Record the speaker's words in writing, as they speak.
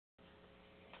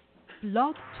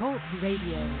Blog Talk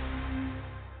Radio.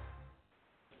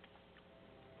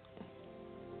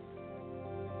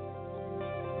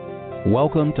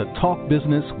 Welcome to Talk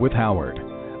Business with Howard,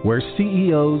 where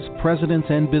CEOs, presidents,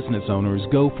 and business owners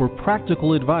go for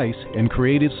practical advice and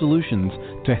creative solutions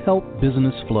to help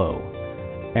business flow.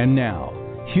 And now,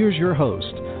 here's your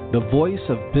host, the voice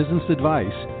of business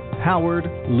advice, Howard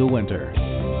Lewinter.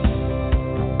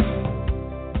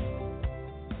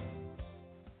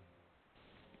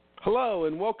 Hello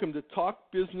and welcome to Talk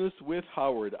Business with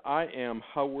Howard. I am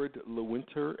Howard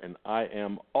Lewinter and I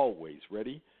am always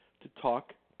ready to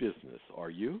talk business. Are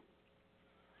you?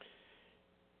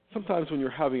 Sometimes when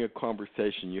you're having a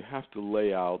conversation, you have to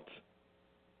lay out,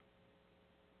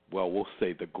 we'll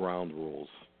say the ground rules.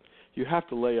 You have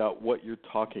to lay out what you're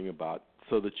talking about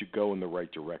so that you go in the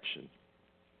right direction.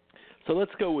 So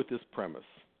let's go with this premise.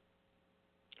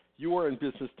 You are in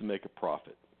business to make a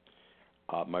profit.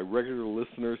 My regular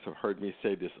listeners have heard me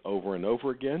say this over and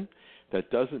over again.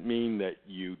 That doesn't mean that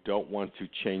you don't want to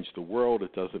change the world.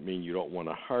 It doesn't mean you don't want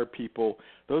to hire people.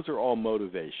 Those are all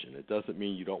motivation. It doesn't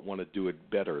mean you don't want to do it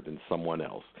better than someone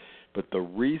else. But the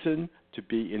reason to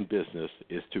be in business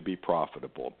is to be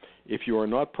profitable. If you are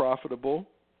not profitable,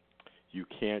 you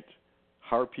can't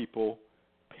hire people,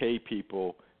 pay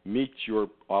people, meet your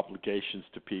obligations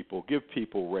to people, give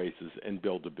people raises, and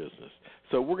build a business.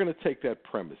 So we're going to take that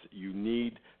premise. You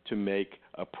need to make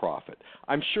a profit.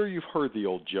 I'm sure you've heard the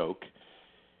old joke,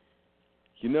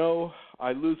 you know,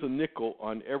 I lose a nickel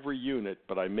on every unit,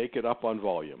 but I make it up on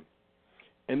volume.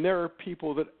 And there are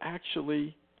people that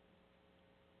actually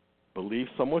believe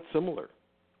somewhat similar.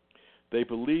 They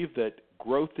believe that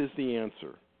growth is the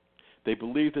answer. They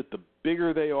believe that the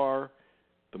bigger they are,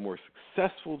 the more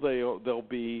successful they'll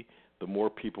be, the more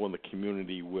people in the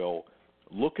community will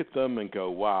look at them and go,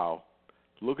 wow,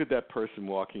 look at that person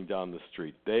walking down the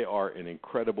street. They are an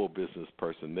incredible business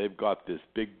person. They've got this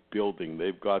big building.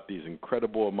 They've got these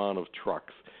incredible amount of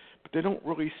trucks. But they don't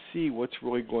really see what's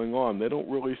really going on. They don't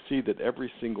really see that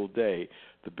every single day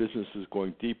the business is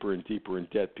going deeper and deeper in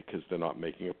debt because they're not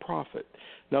making a profit.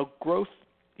 Now, growth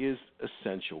is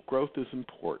essential. Growth is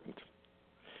important.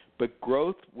 But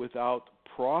growth without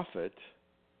profit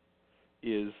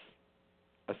is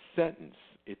a sentence.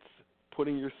 It's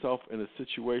putting yourself in a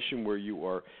situation where you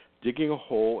are digging a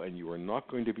hole and you are not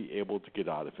going to be able to get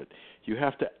out of it. You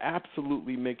have to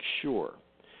absolutely make sure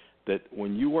that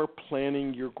when you are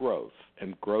planning your growth,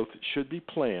 and growth should be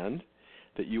planned,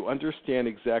 that you understand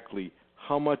exactly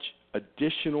how much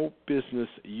additional business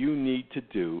you need to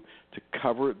do to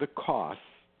cover the costs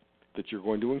that you're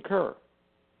going to incur.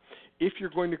 If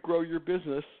you're going to grow your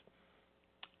business,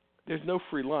 there's no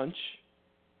free lunch.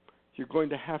 You're going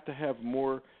to have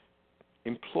more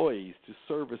employees to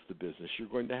service the business. You're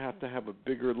going to have a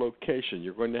bigger location.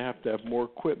 You're going to have more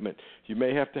equipment. You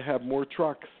may have to have more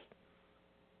trucks.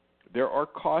 There are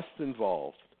costs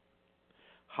involved.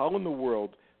 How in the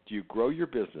world do you grow your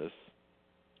business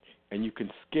and you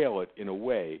can scale it in a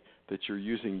way that you're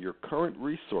using your current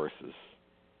resources,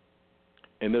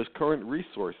 and those current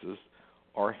resources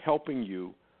are helping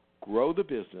you grow the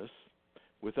business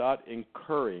without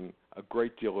incurring a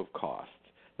great deal of cost?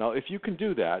 Now, if you can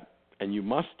do that, and you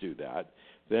must do that,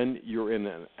 then you're in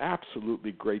an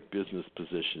absolutely great business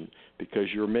position because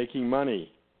you're making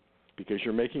money, because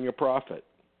you're making a profit.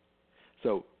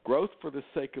 So growth for the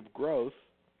sake of growth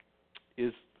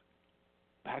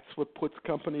that's what puts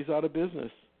companies out of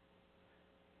business.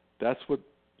 That's what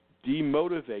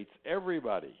demotivates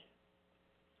everybody.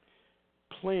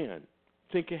 Plan.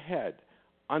 Think ahead.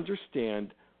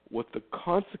 Understand what the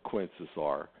consequences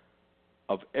are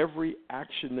of every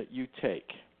action that you take.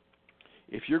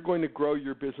 If you're going to grow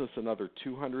your business another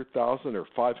 $200,000 or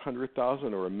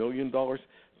 $500,000 or $1 million,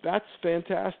 that's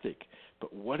fantastic.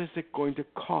 But what is it going to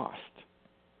cost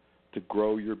to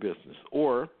grow your business?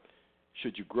 Or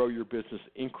should you grow your business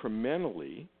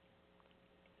incrementally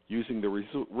using the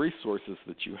resources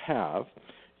that you have,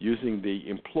 using the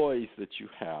employees that you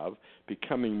have,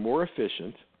 becoming more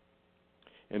efficient,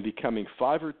 and becoming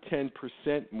 5 or 10%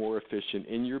 more efficient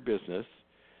in your business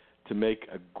to make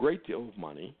a great deal of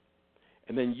money,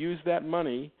 and then use that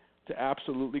money to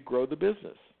absolutely grow the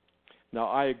business? Now,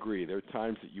 I agree. There are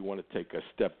times that you want to take a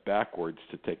step backwards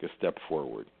to take a step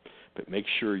forward. But make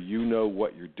sure you know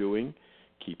what you're doing.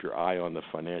 Keep your eye on the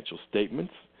financial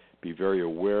statements. Be very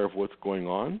aware of what's going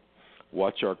on.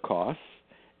 Watch our costs.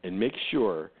 And make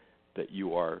sure that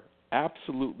you are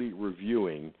absolutely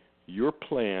reviewing your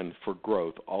plan for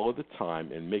growth all of the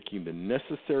time and making the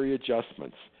necessary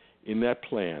adjustments in that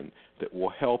plan that will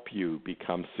help you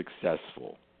become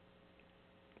successful.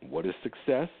 What is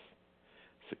success?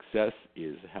 success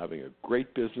is having a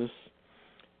great business,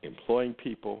 employing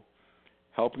people,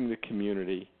 helping the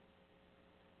community,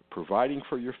 providing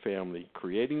for your family,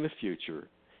 creating the future.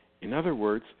 In other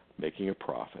words, making a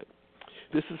profit.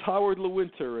 This is Howard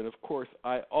Lewinter, and of course,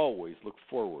 I always look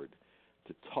forward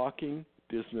to talking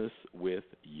business with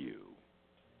you.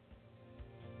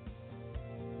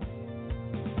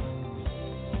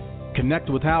 Connect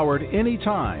with Howard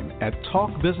anytime at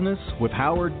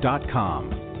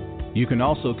talkbusinesswithhoward.com. You can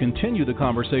also continue the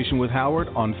conversation with Howard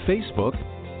on Facebook,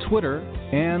 Twitter,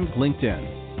 and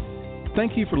LinkedIn.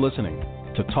 Thank you for listening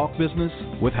to Talk Business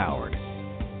with Howard.